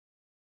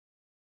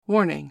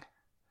Warning.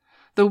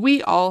 The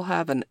We All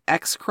Have an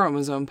X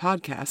Chromosome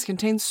podcast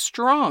contains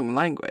strong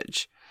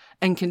language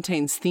and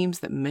contains themes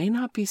that may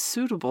not be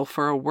suitable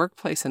for a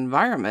workplace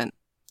environment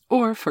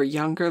or for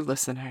younger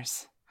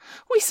listeners.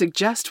 We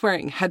suggest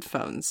wearing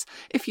headphones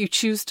if you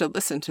choose to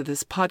listen to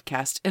this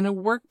podcast in a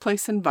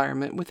workplace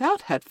environment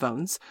without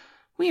headphones.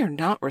 We are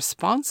not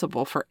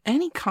responsible for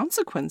any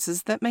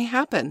consequences that may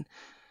happen.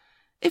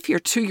 If your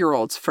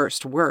 2-year-old's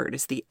first word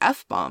is the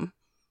F-bomb,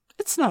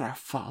 it's not our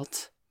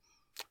fault.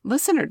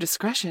 Listener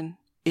discretion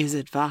is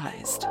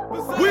advised.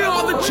 We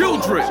are the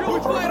children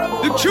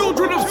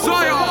of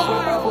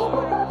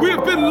Zion. We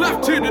have been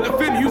left here to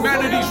defend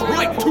humanity's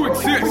right to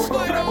exist.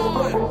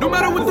 No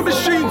matter what the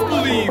machines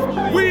believe,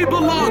 we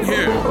belong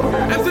here,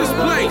 at this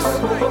place,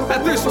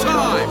 at this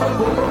time.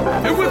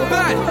 And with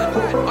that,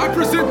 I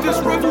present this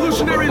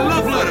revolutionary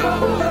love letter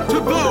to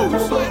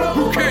those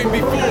who came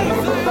before.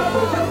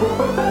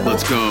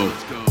 Let's go.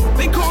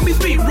 They call me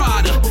Speed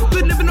Rider,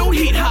 but never no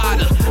heat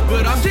hider.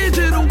 But I'm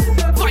digital,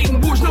 fighting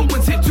wars no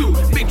one's hit to.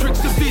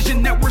 Matrix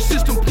Division Network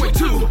System point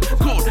 2.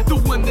 Called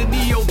the one, the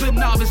Neo, the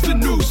novice, the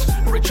noose.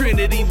 Where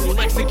Trinity will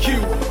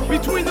execute.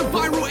 Between the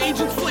viral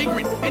agents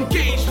flagrant,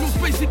 engaged. No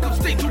basic of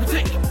state to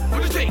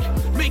undertake.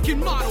 Making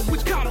model,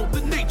 which coddle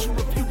the nature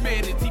of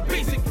humanity.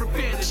 Basic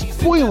profanity.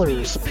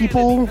 Spoilers,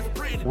 people.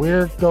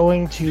 We're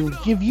going to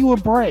give you a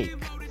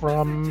break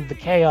from the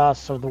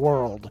chaos of the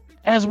world,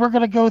 as we're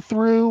going to go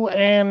through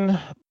and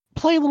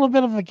play a little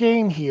bit of a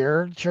game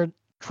here to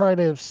try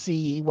to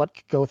see what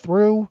could go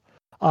through.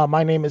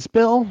 My name is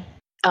Bill.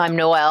 I'm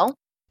Noelle.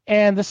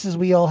 And this is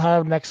We All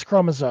Have Next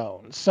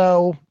Chromosome.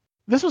 So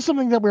this was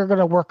something that we were going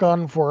to work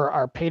on for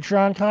our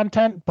Patreon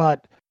content,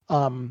 but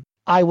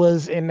I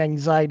was in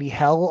anxiety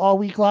hell all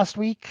week last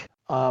week,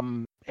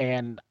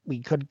 and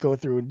we couldn't go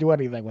through and do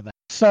anything with it.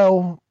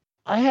 So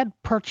I had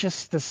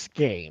purchased this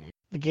game.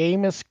 The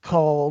game is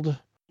called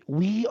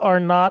We Are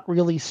Not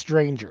Really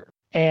Strangers.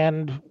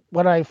 And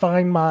when I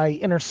find my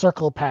Inner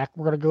Circle pack,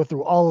 we're going to go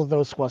through all of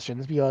those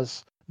questions,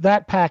 because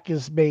that pack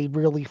is made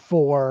really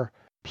for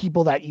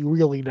people that you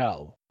really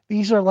know.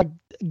 These are like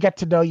get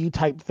to know you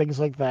type things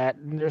like that.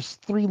 And there's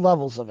 3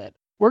 levels of it.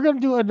 We're going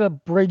to do an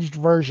abridged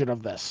version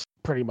of this,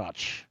 pretty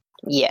much.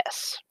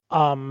 Yes.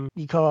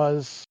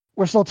 Because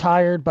we're still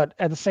tired, but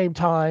at the same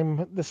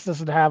time, this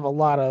doesn't have a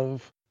lot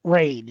of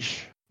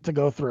rage to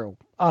go through.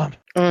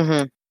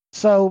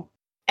 So.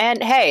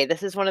 And hey,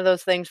 this is one of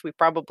those things we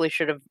probably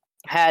should have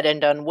had and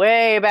done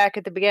way back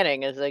at the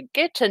beginning, is a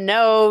get to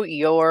know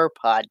your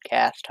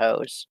podcast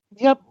host.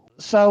 Yep.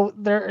 So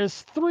there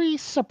is 3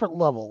 separate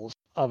levels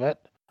of it.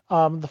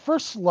 The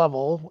first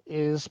level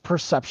is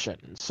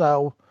perception.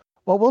 So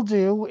what we'll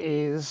do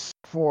is,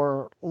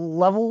 for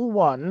level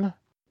 1,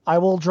 I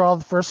will draw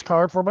the first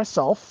card for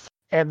myself,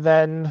 and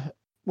then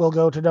we'll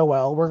go to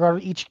Noelle. We're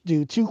going to each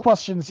do 2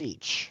 questions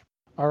each.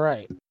 All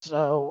right.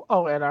 So,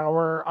 and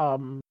our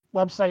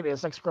website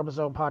is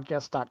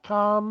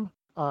xchromosomepodcast.com.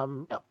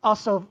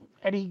 Also,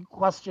 any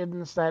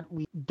questions that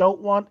we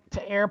don't want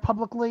to air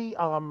publicly,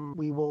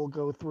 we will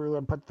go through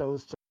and put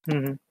those to.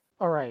 Mm-hmm.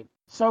 All right.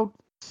 So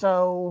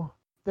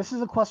this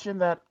is a question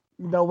that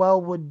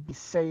Noelle would be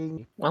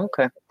saying.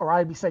 Okay. Or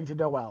I'd be saying to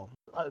Noelle.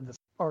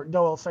 Or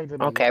Noelle saying to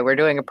me. Okay, we're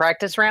doing a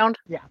practice round?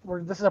 Yeah,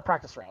 this is a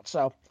practice round.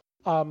 So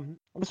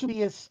this would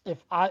be as if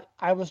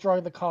I was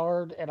drawing the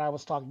card and I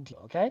was talking to you,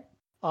 okay?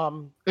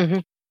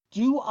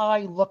 Do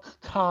I look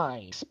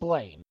kind?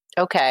 Explain.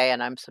 Okay,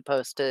 and I'm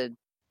supposed to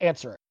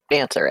answer it.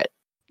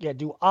 Yeah,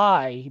 do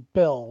I,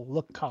 Bill,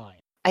 look kind?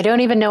 I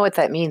don't even know what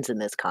that means in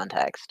this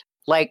context.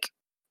 Like,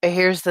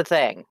 here's the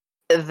thing.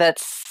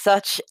 That's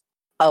such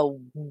a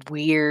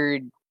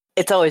weird...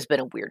 It's always been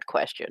a weird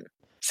question.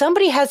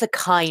 Somebody has a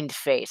kind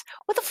face.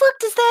 What the fuck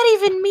does that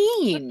even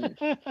mean?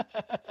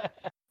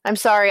 I'm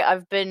sorry,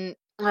 I've been...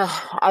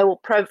 I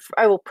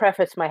will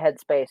preface my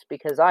headspace,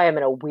 because I am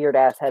in a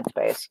weird-ass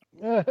headspace.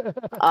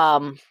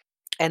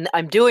 And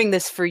I'm doing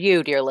this for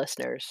you, dear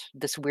listeners,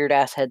 this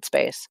weird-ass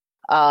headspace.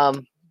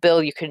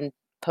 Bill, you can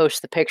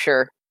post the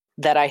picture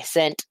that I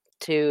sent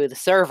to the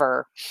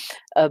server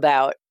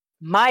about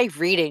my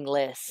reading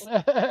list.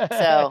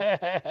 So,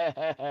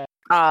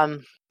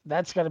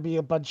 that's going to be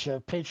a bunch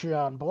of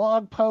Patreon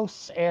blog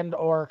posts and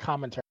or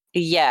commentary.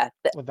 Yeah.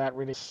 With that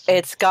reading.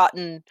 It's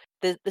gotten...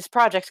 This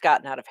project's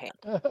gotten out of hand.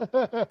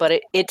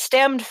 But it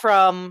stemmed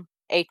from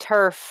a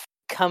TERF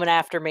coming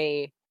after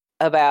me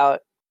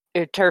about...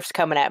 TERF's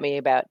coming at me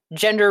about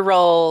gender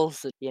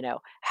roles,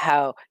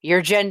 how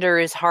your gender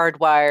is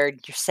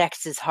hardwired, your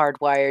sex is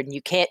hardwired, and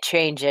you can't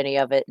change any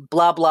of it,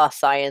 blah, blah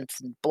science,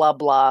 and blah,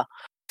 blah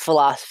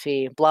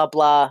philosophy, blah,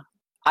 blah.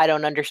 I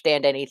don't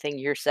understand anything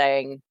you're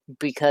saying,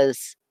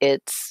 because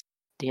it's,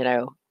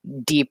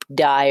 deep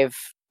dive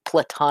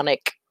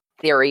Platonic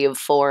theory of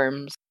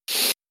forms,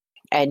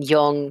 and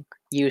Jung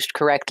used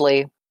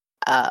correctly.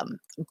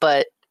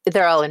 But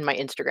they're all in my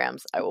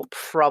Instagrams. I will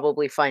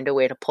probably find a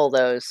way to pull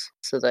those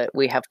so that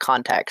we have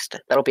context.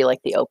 That'll be like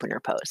the opener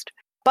post.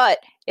 But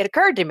it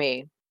occurred to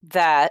me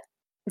that,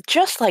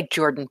 just like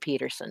Jordan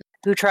Peterson,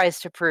 who tries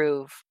to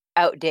prove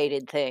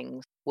outdated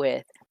things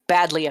with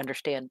badly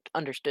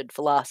understood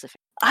philosophy.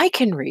 I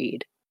can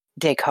read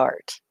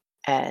Descartes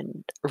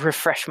and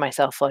refresh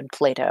myself on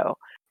Plato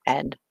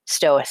and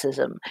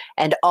Stoicism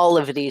and all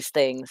of these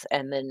things,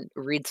 and then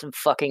read some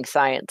fucking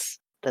science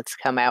that's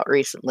come out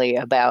recently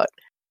about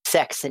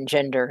sex and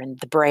gender and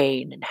the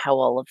brain and how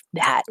all of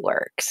that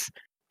works,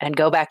 and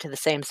go back to the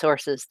same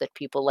sources that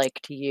people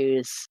like to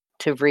use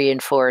to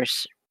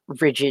reinforce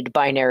rigid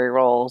binary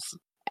roles,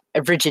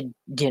 rigid,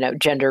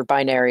 gender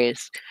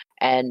binaries,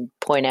 and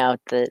point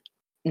out that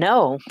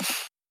no,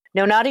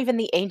 not even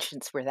the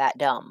ancients were that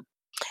dumb.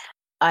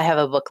 I have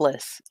a book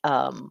list.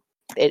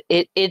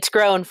 It's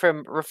grown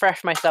from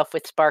refresh myself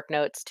with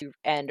SparkNotes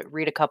and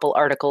read a couple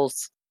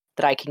articles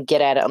that I can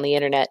get at on the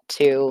internet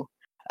to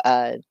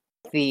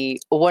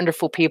the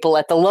wonderful people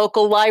at the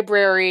local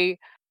library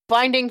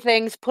finding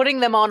things, putting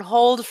them on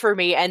hold for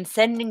me, and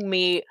sending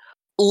me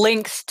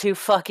links to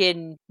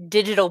fucking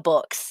digital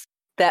books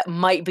that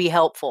might be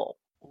helpful.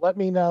 Let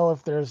me know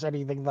if there's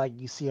anything like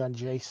you see on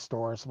J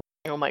stores.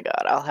 Oh my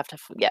god, I'll have to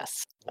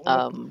yes.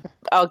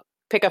 I'll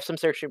pick up some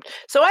search terms.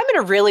 So I'm in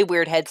a really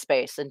weird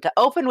headspace, and to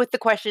open with the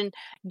question,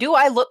 do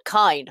I look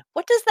kind?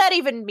 What does that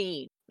even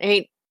mean? I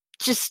mean,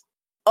 just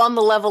on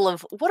the level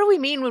of, what do we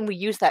mean when we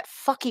use that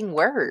fucking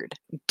word?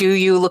 Do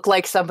you look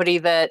like somebody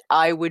that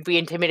I would be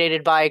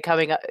intimidated by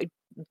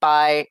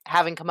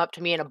having come up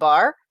to me in a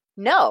bar?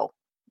 No.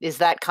 Is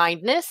that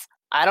kindness?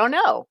 I don't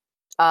know.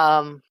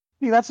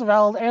 That's a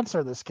valid answer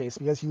in this case,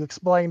 because you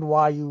explained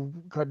why you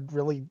could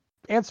really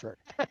answer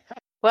it.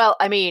 Well,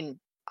 I mean,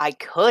 I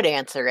could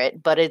answer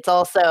it, but it's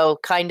also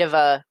kind of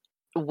a,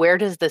 where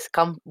does this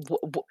come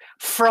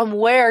from?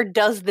 Where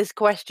does this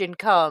question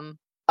come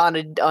on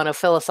a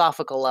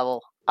philosophical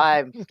level?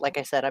 Like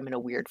I said, I'm in a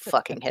weird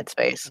fucking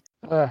headspace.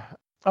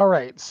 All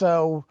right,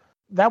 so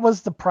that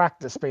was the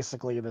practice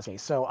basically in this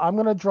case. So I'm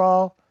gonna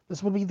draw.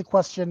 This would be the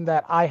question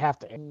that I have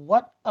to answer.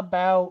 What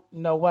about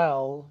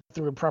Noelle,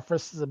 through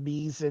preface the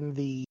bees and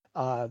the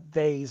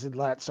theys and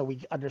that, so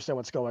we understand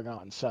what's going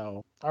on.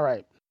 So, all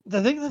right.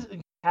 The thing is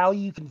how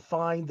you can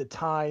find the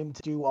time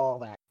to do all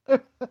that.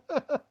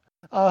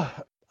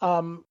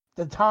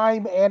 The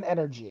time and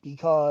energy,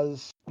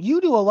 because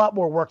you do a lot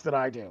more work than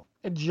I do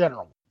in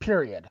general,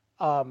 period.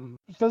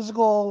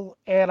 Physical,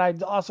 and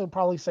I'd also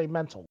probably say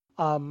mental.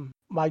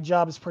 My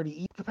job is pretty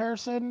easy in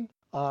comparison.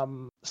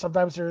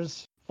 Sometimes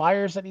there's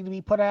fires that need to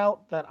be put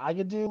out that I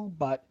could do,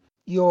 but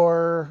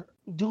you're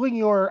doing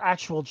your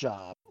actual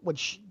job,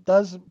 which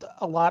does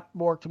a lot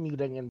more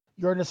commuting, and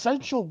you're an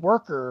essential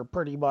worker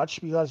pretty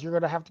much, because you're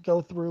going to have to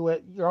go through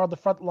it. You're on the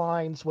front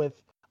lines with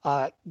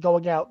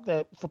going out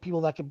for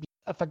people that could be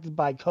affected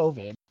by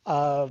COVID.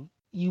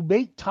 You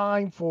make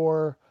time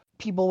for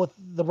people with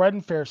the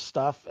Ren Fair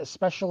stuff,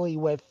 especially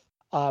with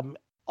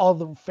all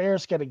the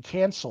fairs getting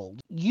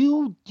canceled.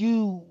 You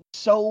do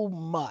so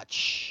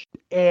much,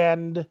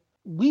 and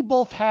we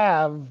both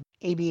have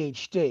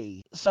ADHD,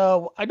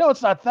 so I know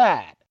it's not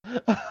that.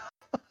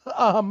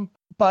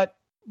 But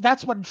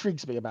that's what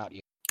intrigues me about you.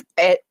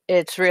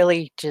 It's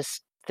really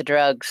just the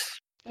drugs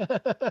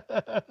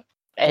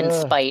and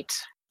spite.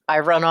 I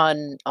run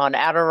on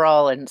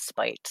Adderall and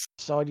spite.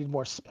 So I need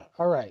more spite.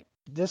 All right.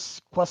 This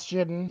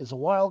question is a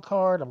wild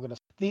card.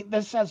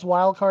 This has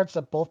wild cards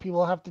that both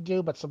people have to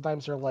do, but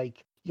sometimes they're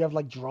like, you have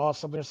like draw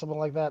something or something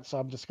like that. So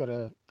I'm just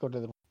gonna go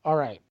to the. All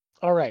right.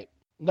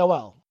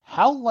 Noelle,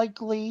 how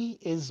likely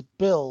is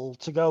Bill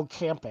to go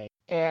camping,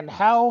 and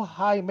how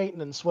high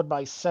maintenance would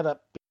my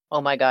setup be?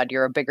 Oh my god,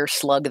 you're a bigger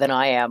slug than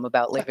I am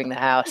about leaving the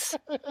house.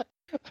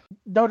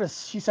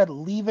 Notice she said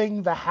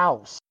leaving the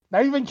house.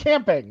 Not even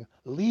camping,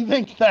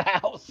 leaving the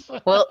house.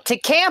 Well, to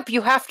camp,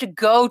 you have to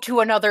go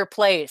to another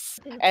place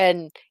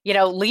and,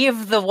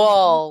 leave the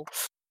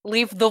walls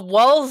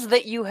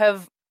that you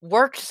have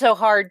worked so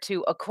hard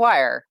to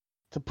acquire.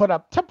 To put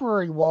up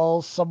temporary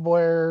walls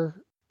somewhere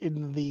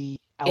in the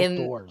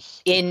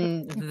outdoors.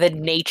 In the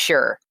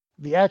nature.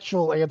 The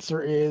actual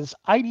answer is,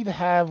 I need to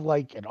have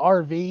like an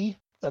RV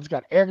that's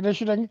got air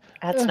conditioning.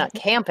 That's not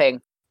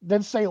camping.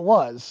 Didn't say it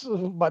was,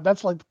 but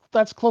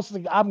that's close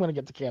to I'm going to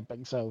get to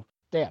camping, so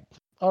damn.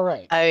 All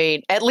right. I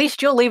mean, at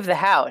least you'll leave the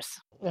house.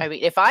 I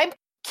mean, if I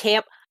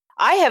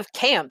have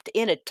camped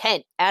in a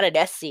tent at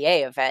an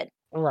SCA event.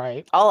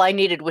 Right. All I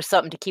needed was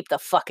something to keep the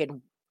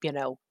fucking,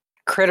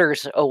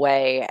 critters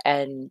away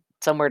and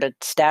somewhere to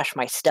stash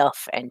my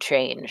stuff and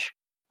change.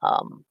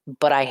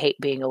 But I hate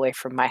being away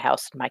from my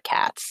house and my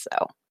cats,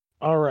 so.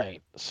 All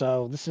right.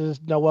 So this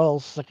is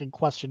Noelle's second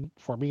question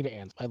for me to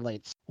answer.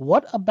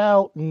 What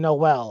about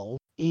Noelle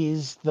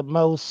is the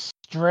most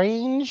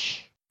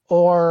strange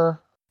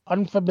or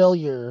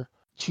unfamiliar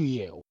to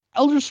you?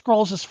 Elder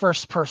Scrolls is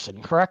first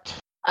person, correct?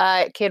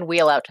 I can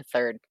wheel out to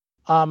third.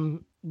 Do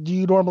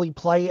you normally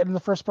play it in the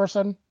first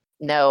person?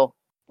 No.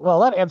 Well,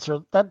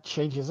 that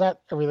changes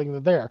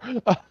everything there.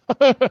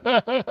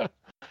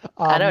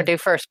 I don't do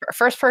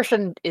first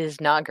person is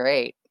not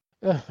great.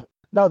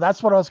 No,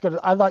 that's what I was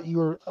I thought you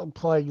were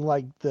playing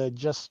like the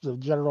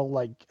general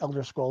like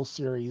Elder Scrolls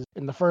series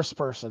in the first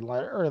person,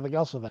 like, or anything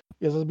else with it.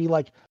 Because it'd be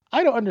like,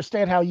 I don't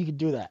understand how you could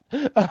do that.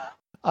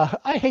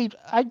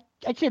 I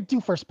can't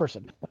do first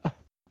person.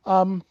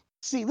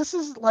 See, this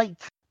is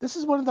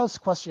one of those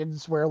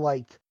questions where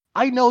like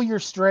I know you're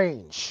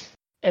strange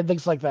and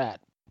things like that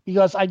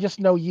because I just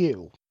know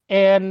you.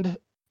 And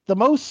the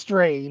most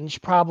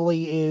strange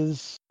probably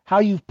is how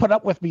you've put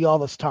up with me all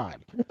this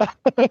time.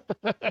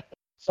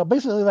 So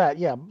basically that,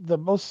 yeah, the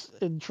most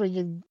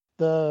intriguing,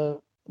 the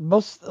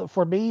most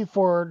for me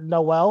for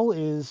Noelle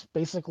is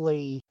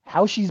basically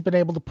how she's been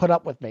able to put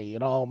up with me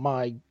and all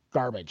my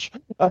garbage.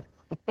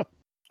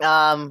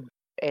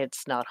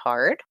 It's not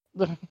hard.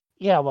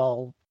 Yeah,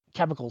 well,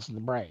 chemicals in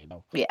the brain.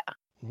 Yeah.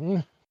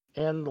 Mhm.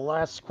 And the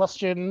last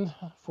question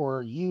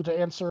for you to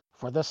answer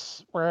for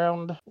this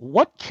round.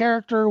 What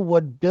character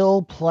would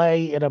Bill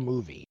play in a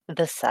movie?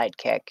 The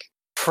sidekick.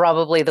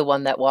 Probably the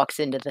one that walks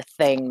into the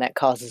thing that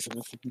causes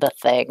the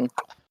thing.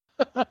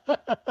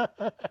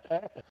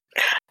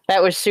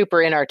 That was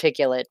super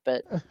inarticulate,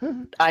 but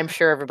I'm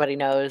sure everybody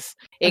knows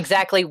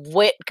exactly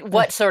what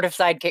sort of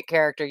sidekick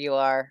character you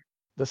are.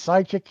 The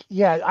sidekick,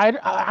 yeah, I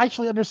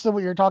actually understood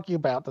what you're talking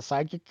about. The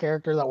sidekick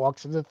character that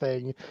walks into the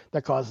thing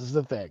that causes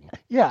the thing.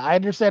 Yeah, I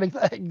understand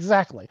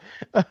exactly.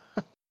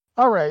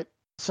 All right,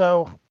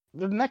 so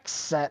the next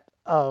set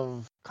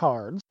of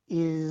cards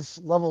is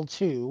level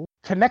 2,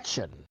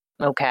 Connection.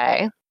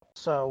 Okay.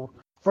 So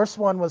first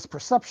one was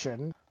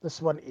Perception.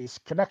 This one is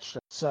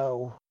Connection.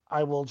 So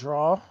I will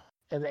draw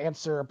an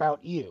answer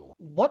about you.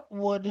 What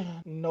would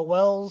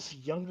Noelle's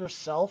younger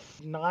self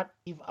not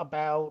leave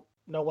about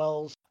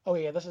Noelle's? Oh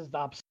yeah, this is the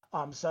opposite.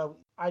 So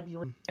I'd be.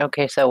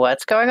 Okay, so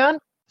what's going on?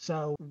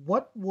 So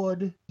what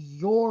would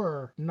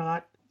your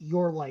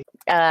life?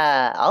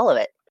 All of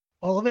it.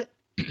 All of it.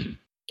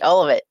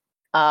 All of it.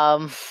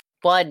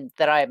 One,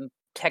 that I'm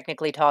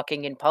technically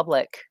talking in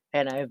public,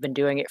 and I've been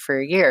doing it for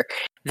a year.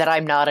 That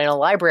I'm not in a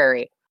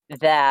library.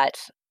 That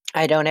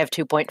I don't have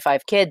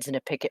 2.5 kids and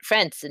a picket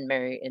fence and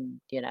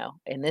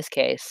in this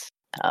case,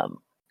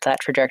 that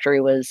trajectory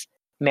was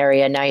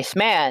marry a nice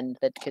man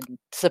that could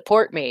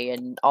support me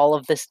and all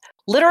of this.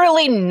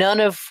 Literally none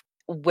of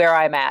where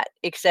I'm at,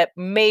 except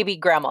maybe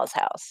grandma's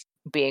house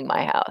being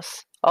my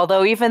house.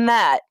 Although even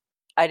that,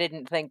 I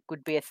didn't think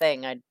would be a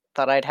thing. I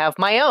thought I'd have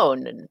my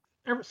own. And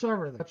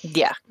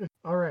yeah.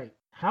 All right.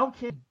 How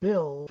can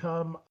Bill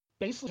come?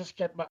 Basically, just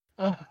get my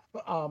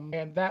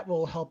and that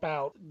will help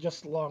out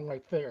just along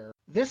right there.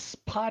 This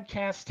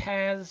podcast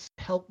has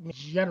helped me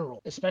in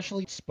general,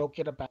 especially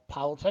spoken about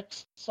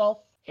politics itself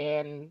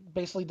and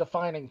basically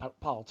defining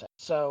politics.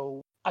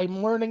 So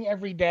I'm learning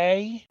every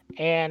day,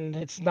 and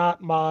it's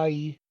not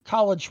my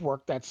college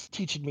work that's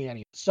teaching me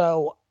anything.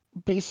 So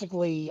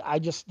basically, I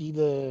just need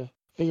to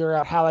figure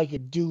out how I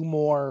could do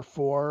more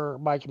for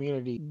my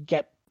community,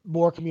 get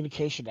more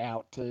communication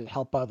out to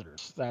help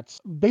others. That's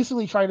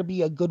basically trying to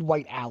be a good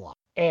white ally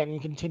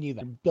and continue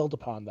that and build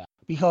upon that.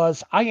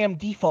 Because I am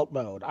default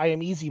mode. I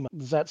am easy mode.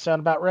 Does that sound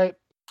about right?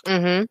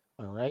 Mm-hmm.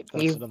 All right.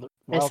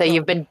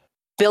 You've been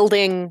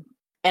building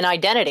an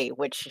identity,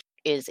 which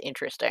is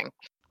interesting.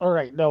 All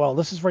right, Noelle,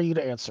 this is for you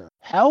to answer.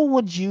 How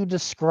would you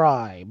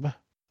describe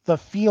the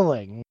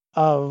feeling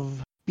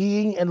of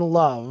being in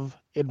love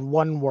in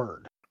one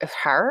word?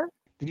 Her?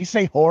 Did you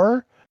say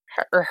horror?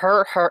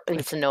 Her.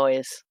 It's a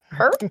noise.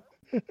 Her?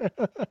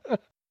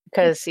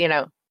 Because,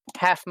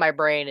 half my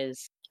brain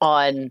is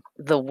on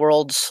the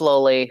world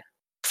slowly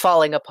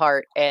falling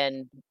apart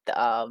and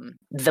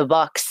the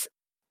Bucks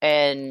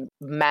and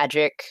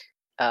Magic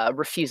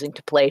refusing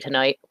to play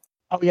tonight.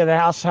 Oh yeah,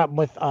 that also happened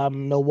with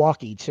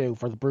Milwaukee too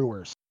for the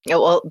Brewers.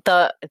 Oh,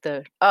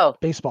 well,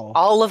 baseball.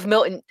 All of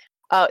Milton.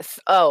 3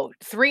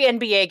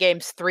 NBA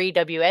games, 3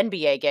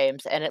 WNBA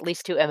games, and at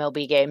least 2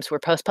 MLB games were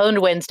postponed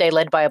Wednesday,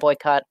 led by a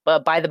boycott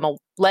by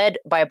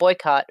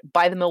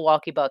the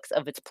Milwaukee Bucks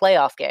of its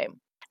playoff game.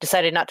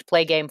 Decided not to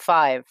play Game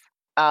 5.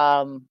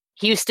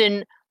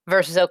 Houston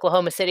versus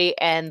Oklahoma City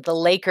and the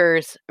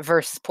Lakers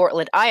versus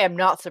Portland. I am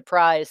not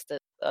surprised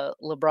that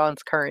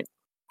LeBron's current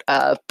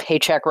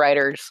paycheck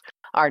writers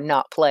are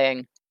not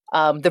playing.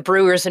 The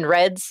Brewers and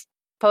Reds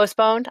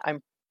postponed. I'm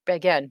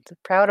again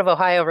proud of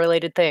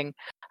Ohio-related thing.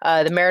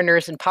 The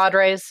Mariners and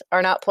Padres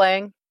are not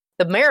playing.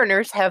 The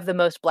Mariners have the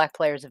most black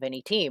players of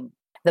any team.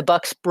 The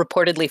Bucks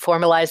reportedly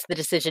formalized the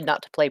decision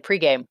not to play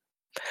pregame.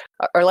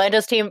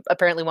 Orlando's team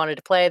apparently wanted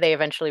to play. They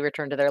eventually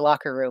returned to their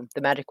locker room.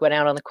 The Magic went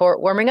out on the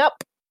court warming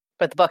up,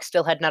 but the Bucks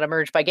still had not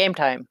emerged by game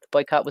time. The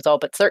boycott was all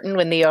but certain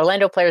when the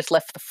Orlando players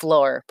left the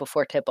floor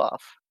before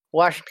tip-off.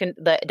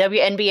 The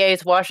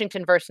WNBA's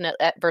Washington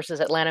versus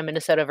Atlanta,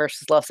 Minnesota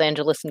versus Los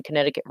Angeles, and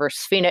Connecticut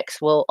versus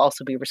Phoenix will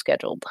also be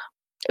rescheduled.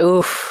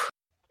 Oof.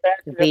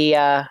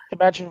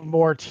 Imagine if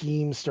more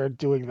teams start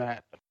doing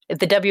that.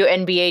 The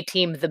WNBA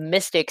team, the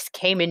Mystics,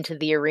 came into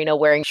the arena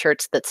wearing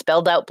shirts that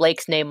spelled out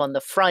Blake's name on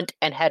the front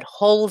and had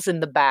holes in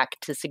the back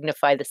to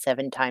signify the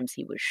 7 times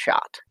he was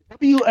shot.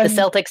 The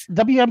Celtics...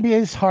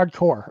 WNBA's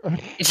hardcore.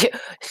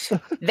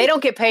 They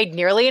don't get paid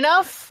nearly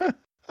enough,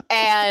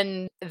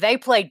 and they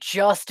play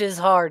just as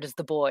hard as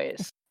the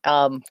boys.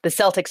 The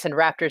Celtics and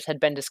Raptors had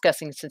been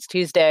discussing since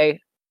Tuesday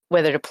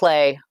whether to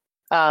play.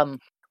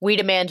 We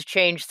demand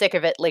change. Sick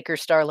of it.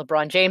 Lakers star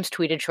LeBron James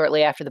tweeted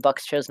shortly after the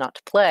Bucks chose not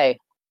to play.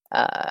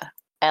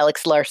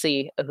 Alex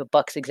Larcy, a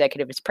Bucks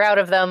executive, is proud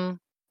of them.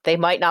 They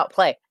might not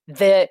play.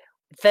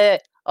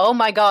 Oh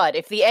my God!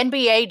 If the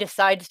NBA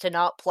decides to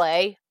not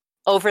play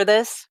over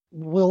this,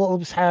 we'll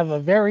have a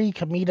very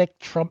comedic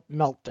Trump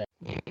meltdown.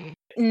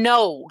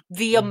 No,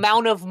 the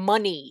amount of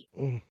money.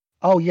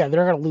 Oh yeah,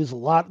 they're going to lose a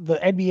lot. The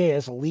NBA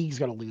as a league is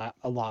going to lose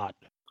a lot.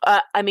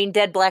 I mean,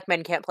 dead black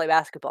men can't play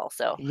basketball,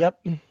 so. Yep.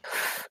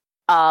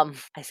 I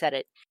said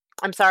it.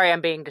 I'm sorry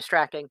I'm being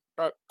distracting,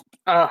 but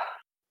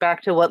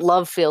back to what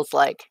love feels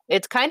like.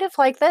 It's kind of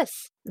like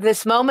this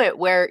moment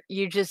where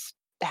you just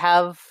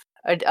have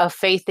a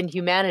faith in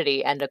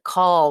humanity and a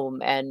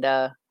calm and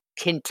a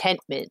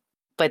contentment,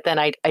 but then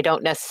I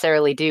don't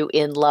necessarily do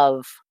in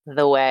love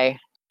the way.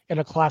 In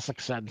a classic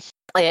sense.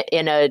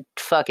 In a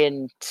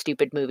fucking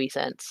stupid movie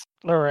sense.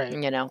 All right.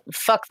 You know,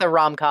 fuck the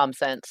rom-com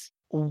sense.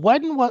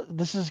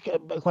 This is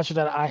a question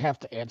that I have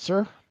to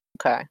answer.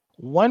 Okay.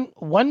 When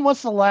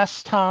was the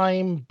last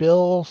time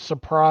Bill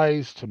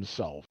surprised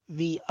himself?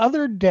 The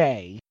other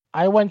day,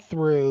 I went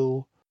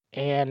through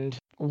and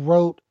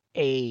wrote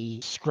a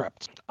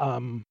script.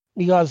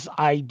 Because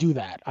I do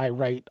that. I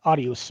write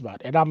audio smut,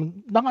 and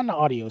I'm not an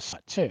audio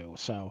smut too,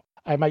 so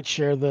I might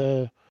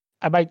show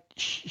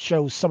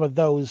some of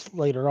those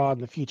later on in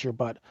the future,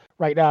 but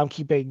right now I'm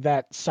keeping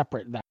that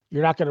separate.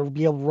 You're not going to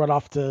be able to run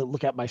off to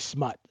look at my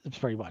smut. It's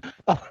pretty much.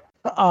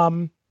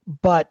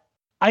 But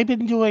I've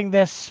been doing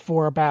this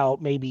for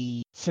about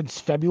maybe since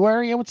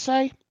February, I would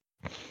say.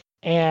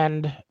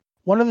 And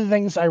one of the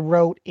things I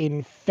wrote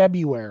in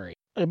February,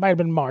 it might have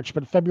been March,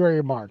 but February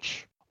or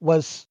March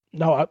was it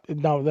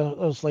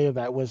was later.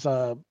 That was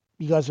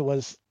because it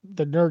was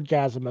the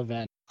Nerdgasm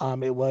event.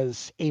 It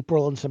was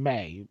April into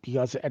May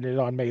because it ended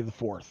on May the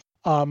 4th.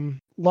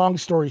 Long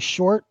story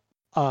short,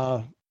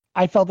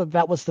 I felt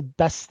that was the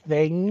best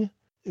thing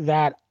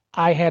that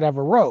I had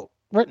ever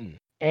written.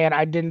 And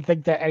I didn't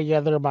think that any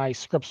other of my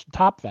scripts would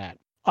top that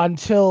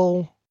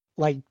until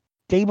like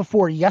day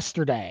before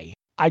yesterday.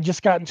 I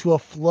just got into a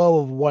flow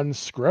of one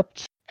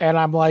script and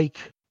I'm like,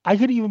 I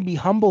could even be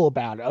humble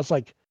about it. I was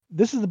like,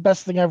 this is the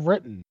best thing I've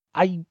written.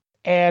 I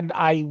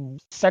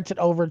sent it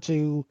over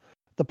to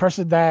the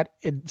person that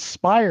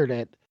inspired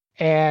it,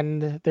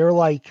 and they were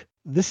like,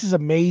 this is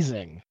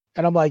amazing.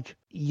 And I'm like,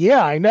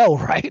 yeah, I know,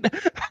 right?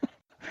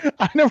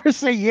 I never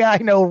say, yeah, I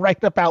know,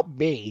 right about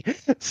me.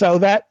 So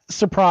that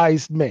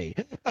surprised me.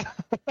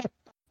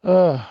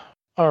 All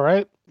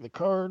right, the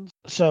cards.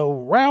 So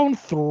round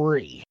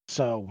 3.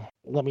 So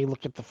let me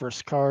look at the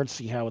first card,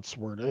 see how it's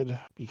worded,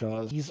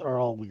 because these are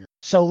all weird.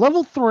 So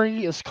level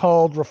 3 is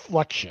called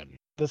reflection.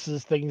 This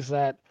is things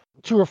that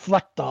to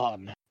reflect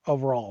on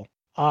overall.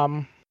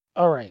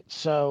 All right,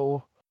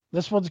 so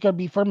this one's going to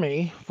be for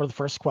me for the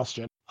first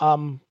question.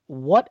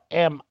 What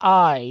am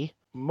I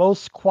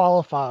most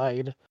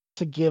qualified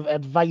to give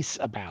advice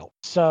about?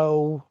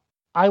 So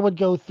I would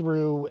go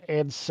through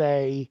and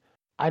say,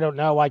 I don't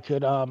know, I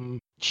could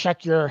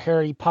check your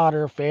Harry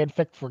Potter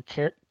fanfic for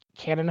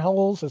canon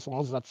holes, as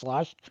long as that's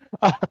slashed.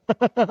 I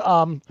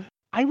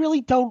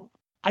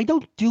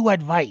don't do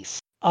advice.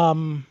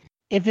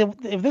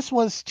 If this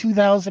was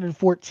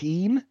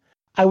 2014,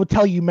 I would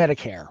tell you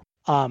Medicare.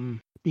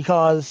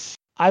 Because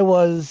I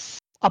was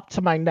up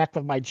to my neck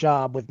with my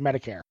job with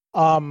Medicare.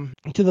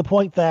 To the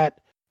point that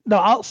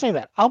I'll say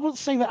that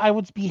I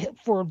would be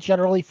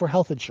generally for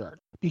health insurance,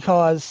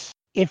 because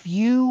if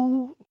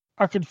you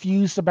are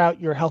confused about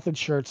your health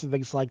insurance and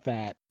things like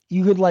that,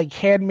 you could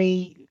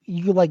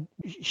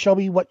show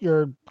me what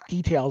your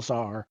details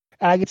are,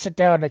 and I could sit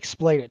down and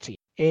explain it to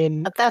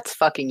you that's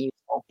fucking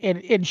useful in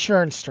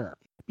insurance terms.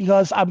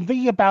 Because I'm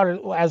thinking about it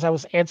as I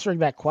was answering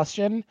that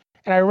question,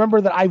 and I remember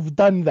that I've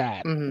done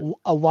that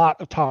a lot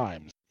of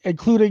times,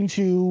 including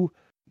to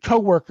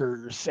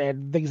coworkers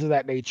and things of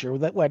that nature,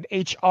 that when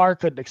HR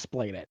couldn't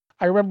explain it.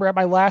 I remember at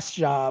my last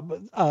job,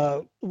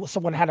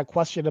 someone had a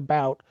question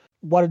about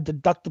what a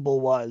deductible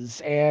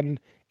was, and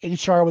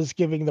HR was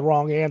giving the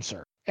wrong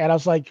answer. And I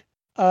was like,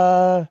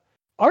 aren't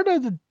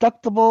a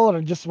deductible? And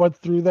I just went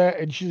through that,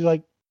 and she's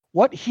like,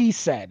 what he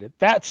said,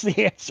 that's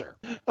the answer.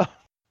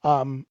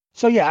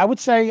 So yeah, I would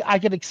say I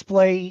could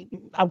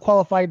explain, I'm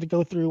qualified to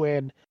go through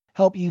and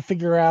help you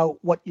figure out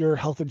what your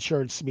health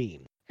insurance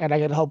means. And I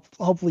can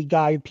hopefully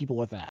guide people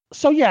with that.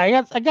 So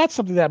yeah, I got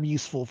something that I'm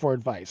useful for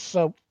advice.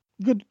 So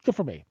good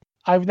for me.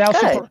 I've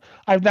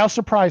now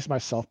surprised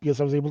myself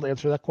because I was able to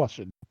answer that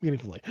question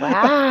meaningfully.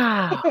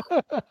 Wow.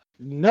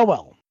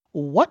 Noelle,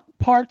 what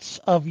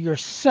parts of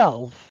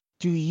yourself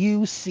do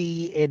you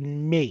see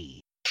in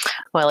me?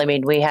 Well, I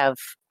mean, we have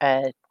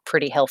a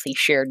pretty healthy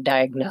shared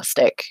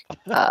diagnostic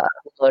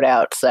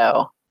loadout,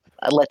 so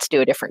let's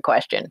do a different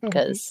question.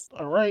 Because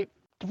all right,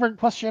 different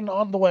question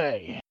on the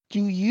way.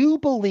 Do you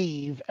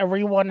believe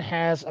everyone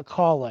has a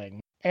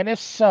calling? And if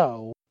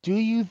so, do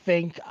you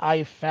think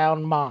I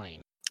found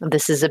mine?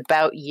 This is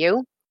about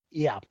you?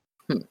 Yeah.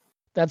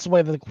 That's the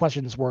way the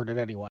question's worded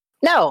anyway.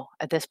 No,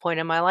 at this point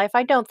in my life,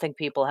 I don't think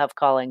people have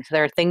callings.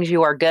 There are things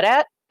you are good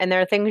at, and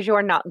there are things you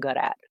are not good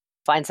at.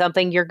 Find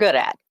something you're good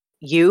at.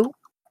 You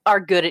are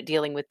good at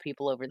dealing with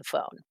people over the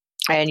phone.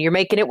 And you're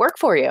making it work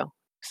for you.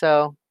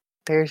 So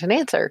there's an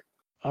answer.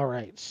 All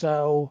right.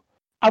 So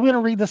I'm going to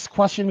read this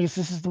question because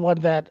this is the one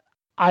that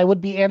I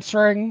would be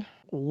answering.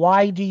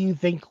 Why do you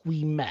think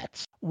we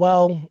met?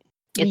 Well,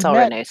 it's all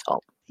Renee's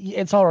fault.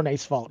 It's all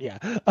Renee's fault, yeah.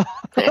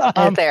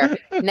 There.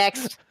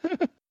 Next.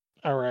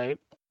 All right.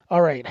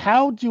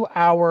 How do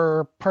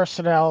our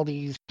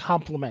personalities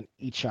complement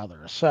each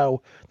other?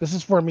 So this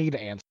is for me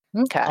to answer.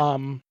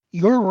 Okay.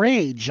 Your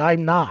rage,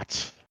 I'm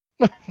not.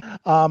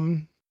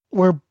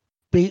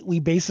 We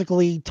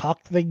basically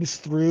talk things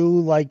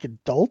through like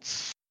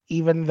adults,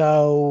 even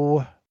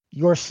though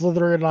you're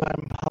Slytherin and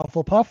I'm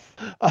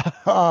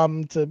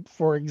Hufflepuff.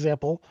 For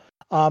example,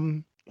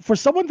 for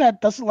someone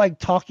that doesn't like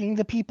talking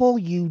to people,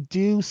 you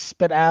do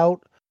spit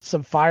out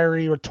some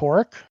fiery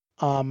rhetoric.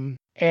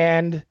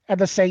 And at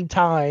the same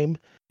time,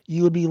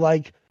 you would be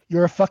like,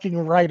 you're a fucking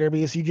writer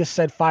because you just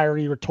said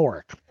fiery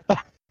rhetoric.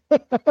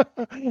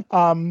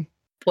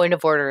 Point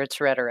of order, it's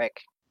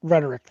rhetoric.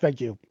 Rhetoric,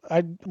 thank you.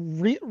 I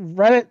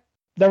read it,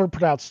 never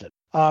pronounced it.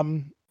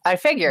 I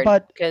figured,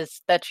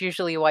 because that's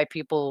usually why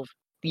people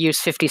use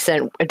 50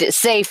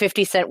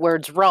 cent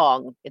words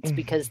wrong. It's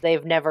because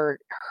they've never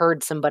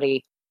heard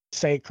somebody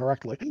say it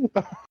correctly.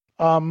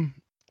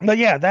 But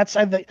yeah,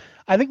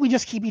 I think we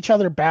just keep each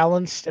other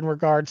balanced in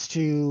regards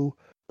to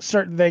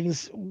certain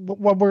things.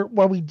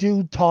 When we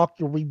do talk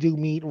or we do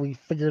meet or we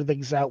figure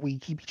things out, we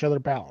keep each other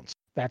balanced.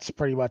 That's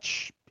pretty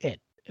much it,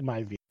 in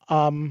my view.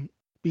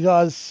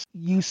 Because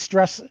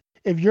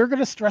if you're going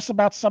to stress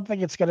about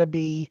something, it's going to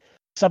be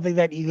something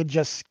that you could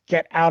just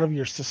get out of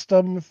your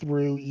system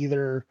through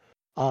either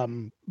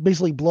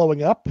basically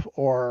blowing up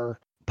or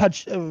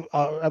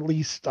at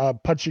least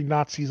punching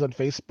Nazis on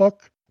Facebook.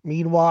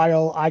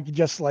 Meanwhile, I could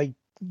just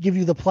give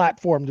you the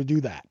platform to do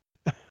that.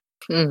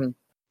 Mm-hmm.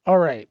 All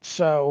right,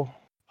 so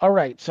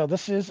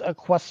this is a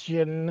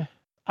question.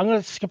 I'm going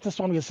to skip this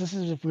one because this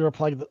is if we were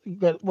playing.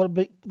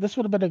 This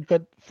would have been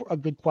a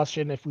good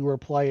question if we were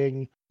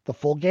playing the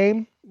full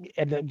game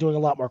and doing a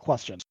lot more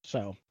questions.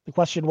 So the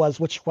question was,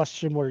 which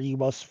question were you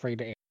most afraid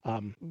to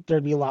answer?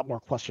 There'd be a lot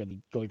more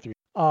questions going through.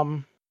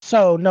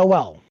 So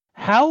Noelle,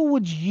 how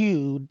would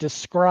you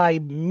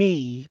describe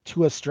me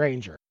to a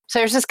stranger? So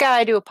there's this guy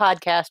I do a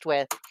podcast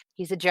with.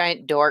 He's a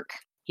giant dork.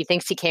 He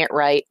thinks he can't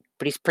write,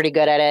 but he's pretty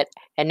good at it.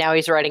 And now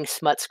he's writing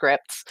smut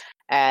scripts,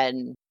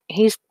 and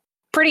he's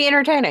pretty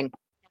entertaining.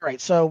 All right,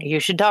 so you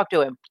should talk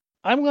to him.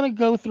 I'm going to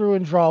go through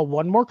and draw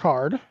one more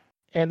card,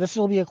 and this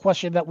will be a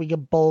question that we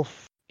can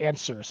both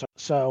answer.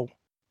 So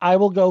I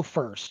will go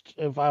first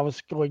if I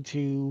was going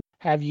to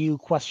have you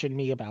question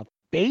me about.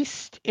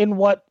 Based in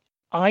what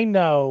I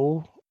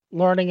know,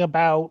 learning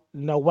about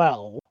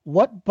Noelle,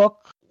 what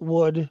book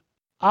would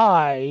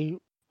I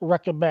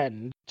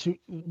recommend to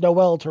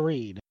Noelle to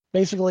read?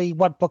 Basically,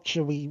 what book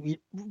should we,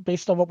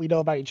 based on what we know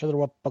about each other,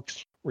 what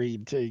books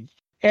read to?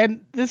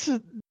 And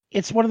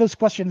it's one of those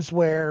questions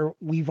where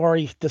we've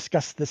already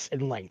discussed this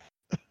in length.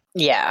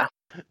 Yeah.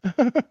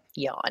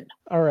 Yawn.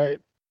 All right.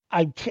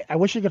 I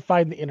wish I could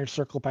find the Inner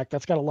Circle pack.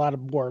 That's got a lot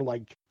of more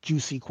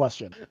juicy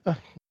questions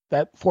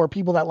that for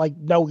people that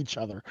know each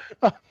other.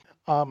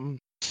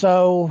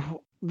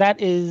 So that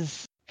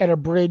is an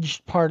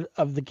abridged part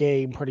of the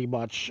game, pretty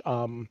much.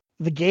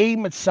 The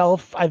game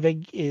itself, I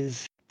think,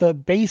 is the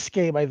base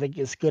game. I think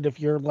is good if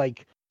you're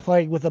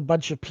playing with a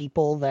bunch of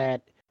people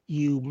that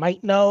you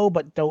might know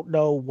but don't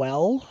know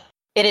well.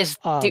 It is.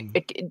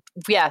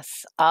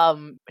 Yes.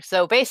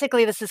 So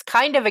basically, this is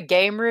kind of a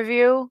game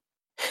review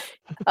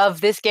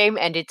of this game,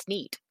 and it's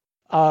neat.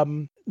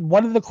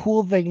 One of the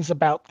cool things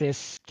about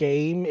this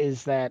game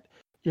is that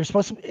you're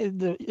supposed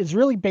to. It's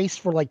really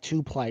based for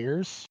 2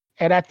 players,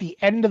 and at the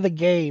end of the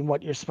game,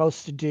 what you're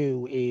supposed to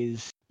do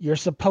is you're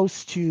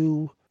supposed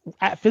to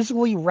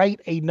physically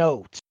write a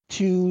note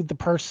to the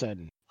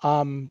person,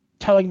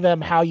 telling them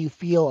how you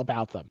feel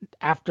about them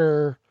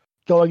after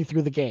going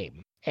through the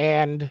game,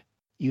 and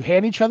you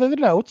hand each other the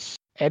notes,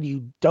 and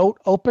you don't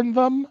open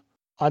them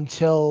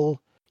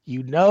until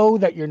you know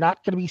that you're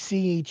not going to be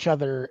seeing each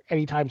other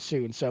anytime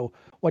soon. So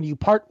when you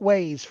part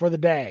ways for the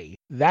day,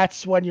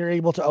 that's when you're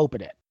able to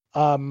open it.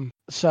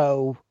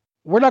 So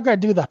we're not going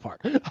to do that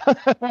part.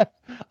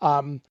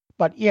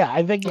 But yeah,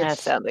 I think that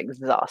sounds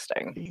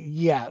exhausting.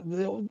 Yeah,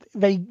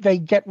 they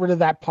get rid of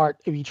that part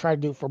if you try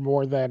to do it for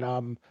more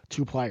than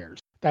 2 players.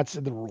 That's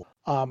in the rule.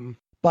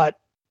 But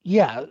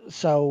yeah,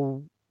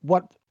 so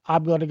what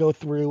I'm going to go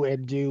through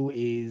and do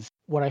is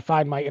when I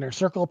find my Inner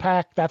Circle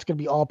pack, that's going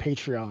to be all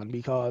Patreon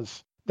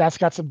because that's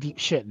got some deep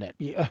shit in it.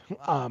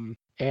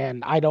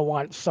 And I don't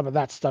want some of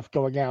that stuff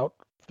going out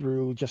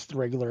through just the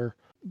regular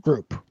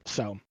group.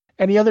 So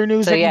any other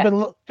news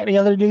any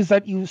other news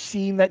that you've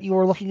seen that you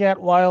were looking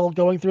at while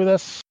going through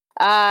this?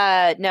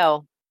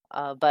 No.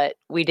 But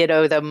we did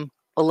owe them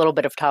a little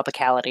bit of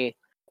topicality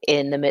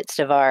in the midst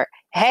of our,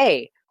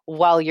 hey,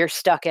 while you're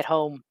stuck at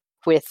home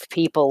with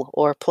people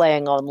or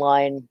playing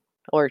online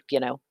or,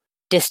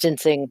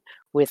 distancing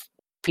with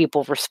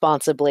people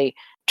responsibly,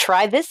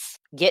 try this.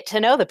 Get to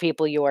know the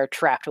people you are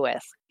trapped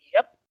with.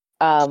 Yep.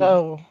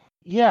 So,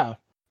 yeah.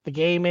 The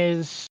game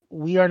is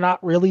We Are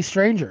Not Really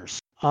Strangers.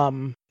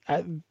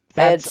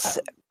 That's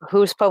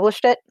who's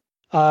published it?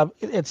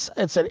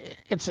 It's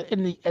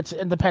an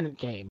independent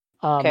game.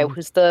 Okay,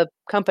 who's the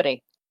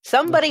company?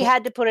 Somebody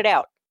had to put it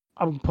out.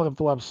 I'm putting up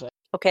the website.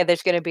 Okay,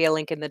 there's going to be a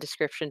link in the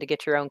description to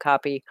get your own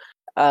copy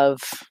of,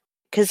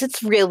 because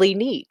it's really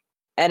neat.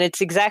 And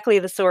it's exactly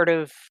the sort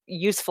of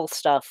useful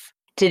stuff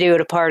to do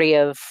at a party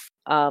of,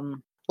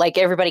 like,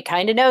 everybody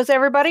kind of knows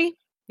everybody,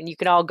 and you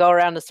can all go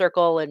around the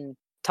circle and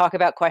talk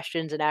about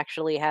questions and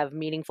actually have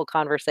meaningful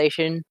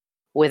conversation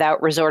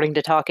without resorting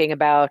to talking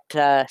about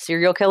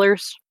serial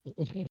killers.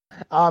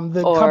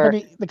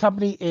 The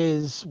company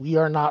is We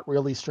Are Not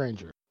Really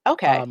Strangers.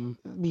 Okay.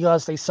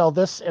 Because they sell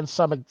this and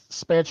some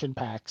expansion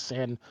packs,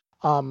 and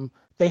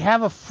they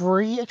have a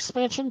free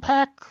expansion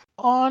pack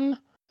on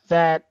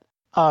that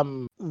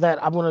I'm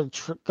going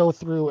to go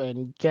through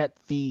and get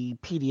the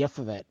PDF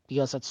of it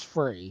because it's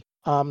free.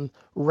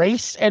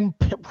 Race and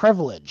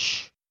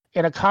privilege.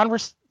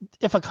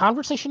 If a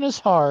conversation is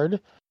hard,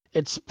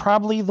 it's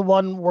probably the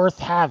one worth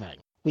having.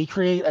 We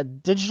create a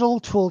digital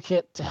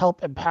toolkit to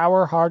help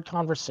empower hard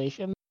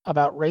conversation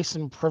about race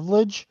and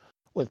privilege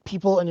with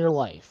people in your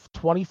life.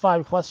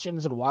 25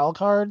 questions and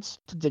wildcards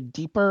to dig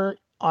deeper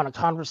on a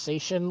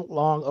conversation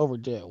long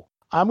overdue.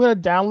 I'm going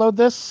to download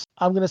this.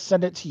 I'm going to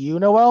send it to you,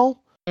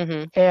 Noelle.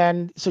 Mm-hmm.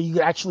 And so you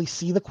can actually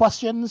see the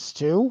questions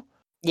too.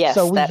 Yes,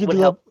 so that would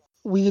help.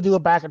 We could do a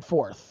back and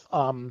forth.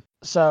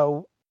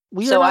 So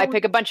I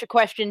pick a bunch of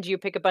questions, you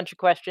pick a bunch of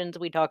questions,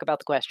 we talk about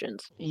the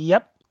questions.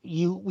 Yep.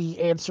 We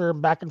answer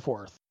back and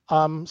forth.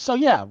 So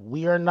yeah,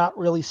 We Are Not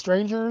Really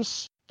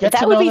Strangers.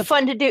 That would be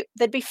fun to do.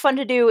 That'd be fun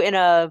to do in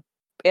a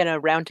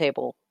round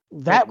table.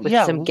 With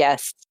some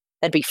guests.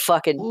 That'd be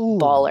fucking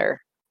baller.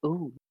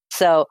 Ooh.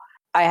 So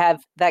I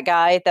have that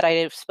guy that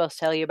I was supposed to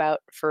tell you about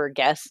for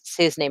guests.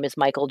 His name is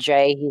Michael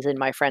J. He's in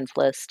my friends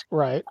list.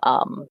 Right.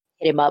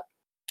 Hit him up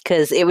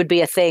because it would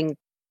be a thing.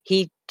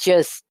 He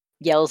just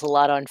yells a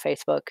lot on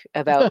Facebook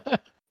about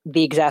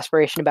the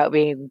exasperation about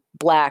being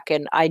black,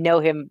 and I know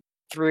him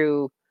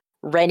through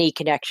Rennie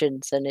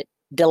connections, and it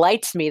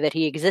delights me that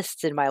he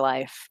exists in my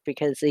life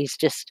because he's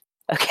just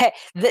okay.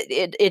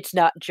 It's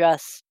not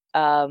just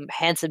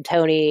Handsome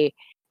Tony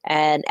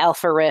and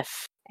Alpha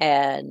Riff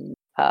and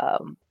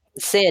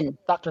Sin.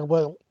 Dr.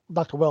 Will.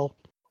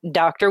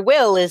 Dr.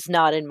 Will is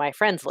not in my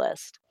friends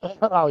list.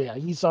 Oh yeah,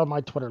 he's on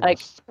my Twitter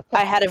list.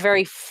 I had a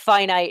very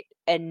finite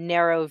and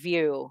narrow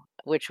view,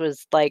 which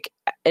was like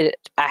a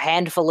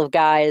handful of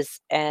guys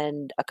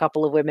and a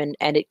couple of women,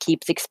 and it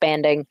keeps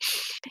expanding.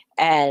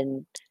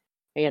 And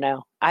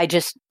I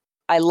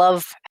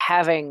love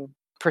having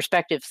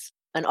perspectives,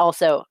 and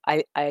also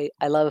I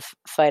love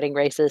fighting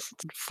racists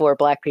for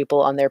black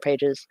people on their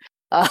pages.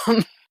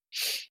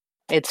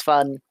 It's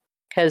fun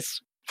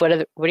because what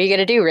are you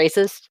gonna do,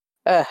 racist?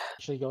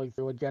 Actually going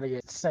through and getting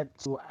it sent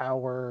to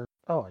our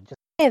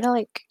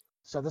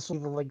So this will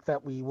be the link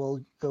that we will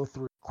go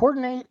through.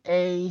 Coordinate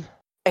a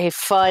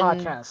fun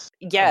podcast.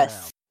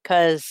 Yes,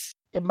 because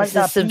it might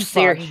not be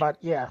fun, but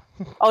yeah.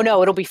 Oh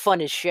no, it'll be fun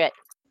as shit.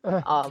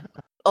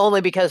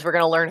 Only because we're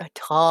gonna learn a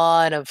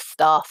ton of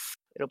stuff.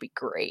 It'll be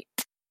great.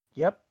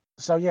 Yep.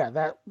 So yeah,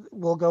 that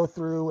we'll go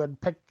through and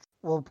pick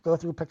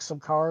some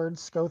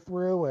cards, go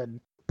through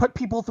and put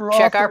people through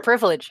check our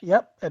privilege.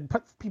 Yep, and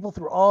put people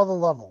through all the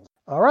levels.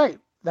 All right.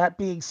 That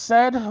being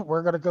said,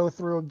 we're gonna go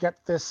through and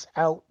get this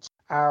out.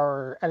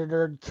 Our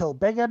editor, Kill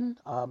Biggin.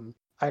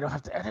 I don't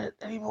have to edit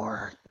it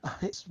anymore.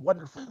 It's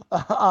wonderful.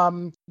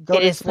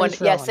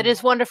 Yes, it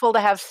is wonderful to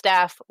have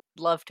staff.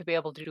 Love to be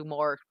able to do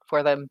more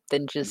for them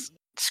than just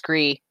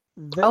scree.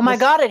 Oh my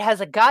god, it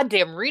has a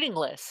goddamn reading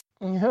list.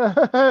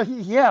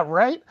 Yeah,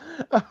 right?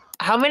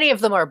 How many of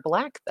them are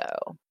black,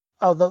 though?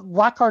 Oh, the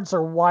black cards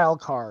are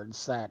wild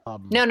cards that...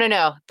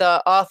 No.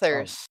 The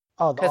authors.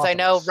 Because I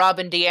know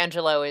Robin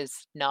DiAngelo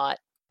is not.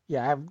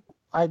 Yeah,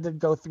 I did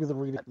go through the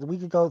reading. We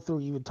could go through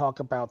you and talk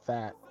about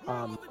that.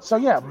 So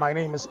yeah, my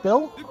name is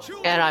Bill.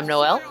 And I'm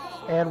Noelle.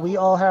 And we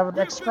all have an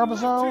X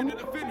chromosome.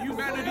 Defend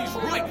humanity's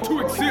right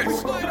to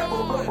exist.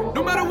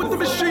 No matter what the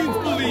machines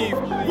believe,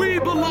 we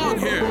belong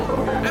here,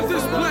 at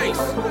this place,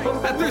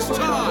 at this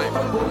time.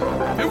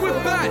 And with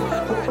that,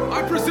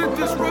 I present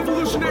this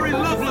revolutionary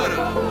love letter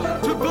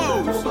to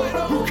those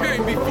who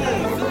came before.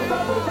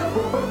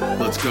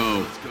 Let's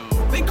go.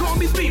 They call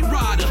me Speed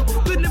Rider,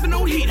 but never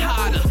no heat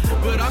hider.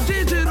 But I'm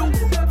digital,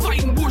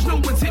 fighting wars no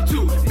one's hit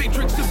to.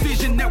 Matrix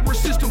Division Network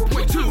System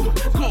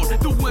 .2. Called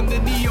the one, the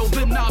Neo,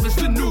 the Novice,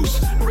 the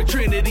Noose. Or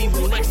Trinity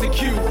will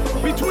execute.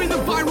 Between the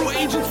viral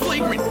agents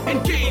flagrant,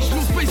 engaged,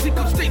 no basic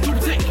of state to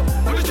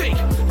undertake.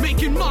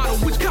 Making model,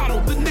 which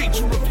coddle the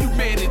nature of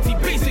humanity.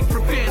 Basic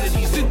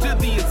profanities into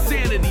the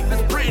insanity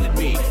that's branded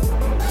me.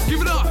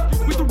 Give it up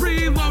with the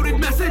reloaded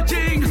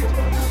messaging.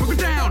 Broke it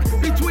down.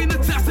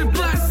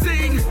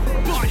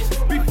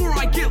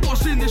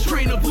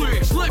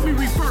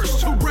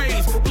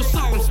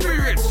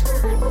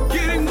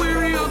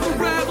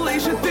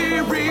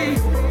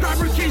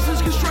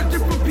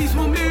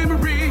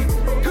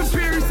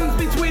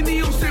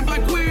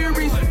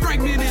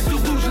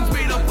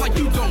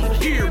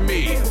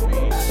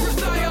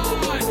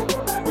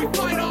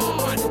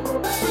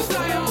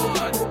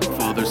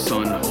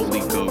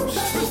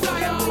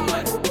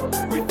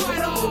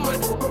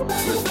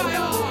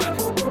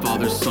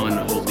 Son,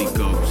 Holy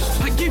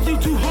Ghost. I give you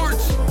 2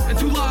 hearts and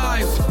 2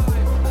 lives.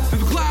 Through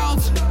the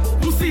clouds,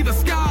 we'll see the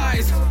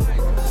skies.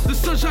 The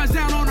sun shines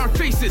down on our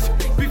faces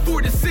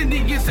before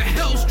descending into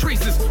hell's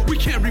traces. We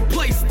can't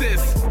replace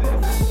this.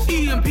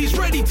 EMP's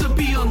ready to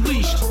be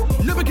unleashed.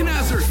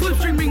 Nebuchadnezzar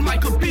slipstreaming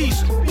like a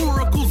beast.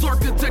 Oracles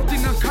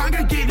architecting a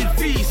congregated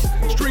feast.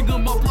 String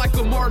them up like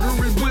a martyr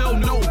and will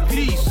know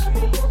peace.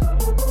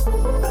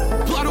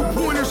 Plotto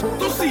pointers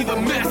don't see the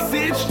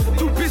message.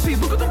 Too busy,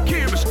 look at the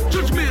cameras,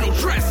 judgmental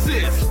dresses.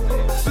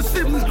 The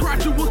siblings cry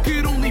to what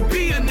could only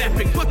be an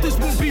epic, but this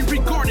won't be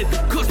regarded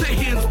cause their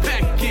hands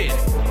pack it.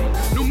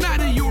 No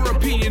matter your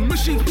opinion,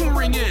 machines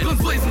pouring in.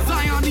 Guns blazing,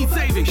 Zion needs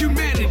saving.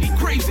 Humanity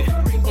crazy.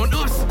 On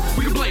us,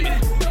 we can blame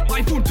it.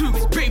 Life form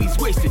tubes, babies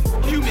wasted.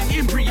 Human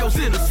embryos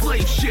in a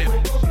slave ship.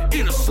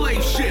 In a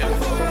slave ship.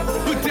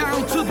 But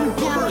down to the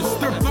words,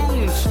 their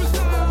bones,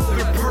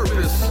 their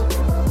purpose.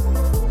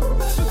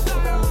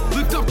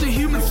 Lift up the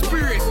human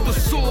spirit, the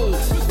soul.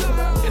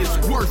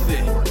 It's worth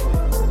it.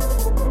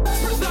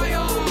 For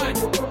Zion,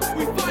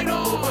 we fight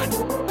on.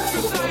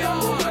 For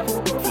Zion.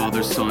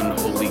 Father, Son,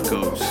 Holy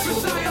Ghost. For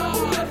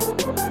Zion,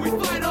 we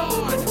fight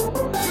on.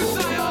 For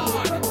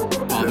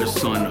Zion. Father,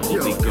 Son,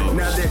 Holy Ghost.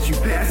 Now that you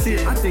pass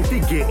it, I think they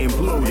getting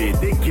bloated.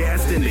 They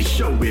gassed and they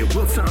show it.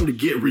 Well, time to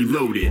get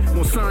reloaded.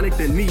 More Sonic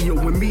than Neo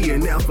when me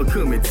and Alpha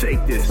come and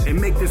take this and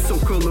make this so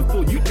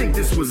colorful. You think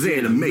this was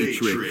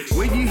Animatrix?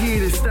 When you hear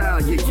this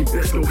style, yeah, you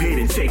best go ahead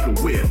and take a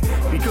whiff.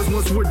 Because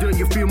once we're done,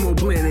 you feel more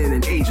blending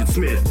than Agent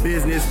Smith.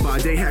 Business by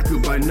day, hacker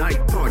by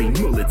night, party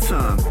mullet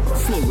time.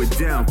 Slow it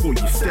down before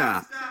you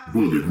stop.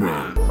 Bullet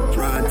run.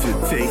 Tried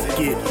to take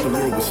it, the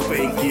world was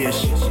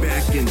fake-ish.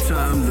 Back in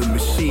time, the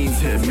machines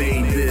had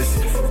made this.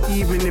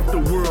 Even if the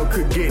world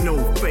could get no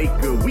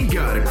faker, we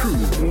got a crew,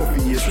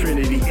 Morpheus,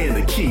 Trinity, and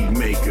the key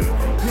maker.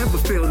 Never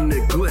fail to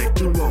neglect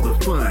through all the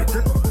fun.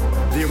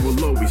 There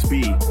will always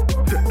be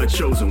a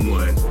chosen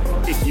one.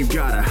 If you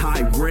got a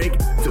high rank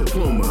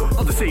diploma,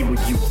 I'll disable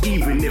you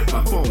even if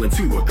I fall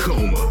into a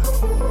coma.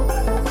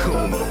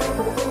 Coma.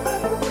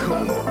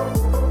 Coma.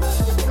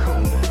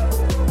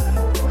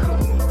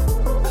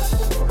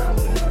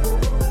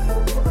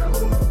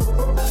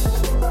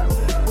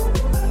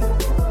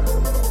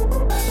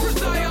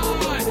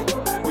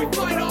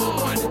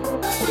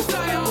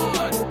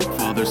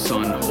 Father,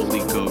 Son, Holy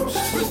Ghost.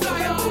 For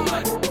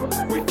Zion,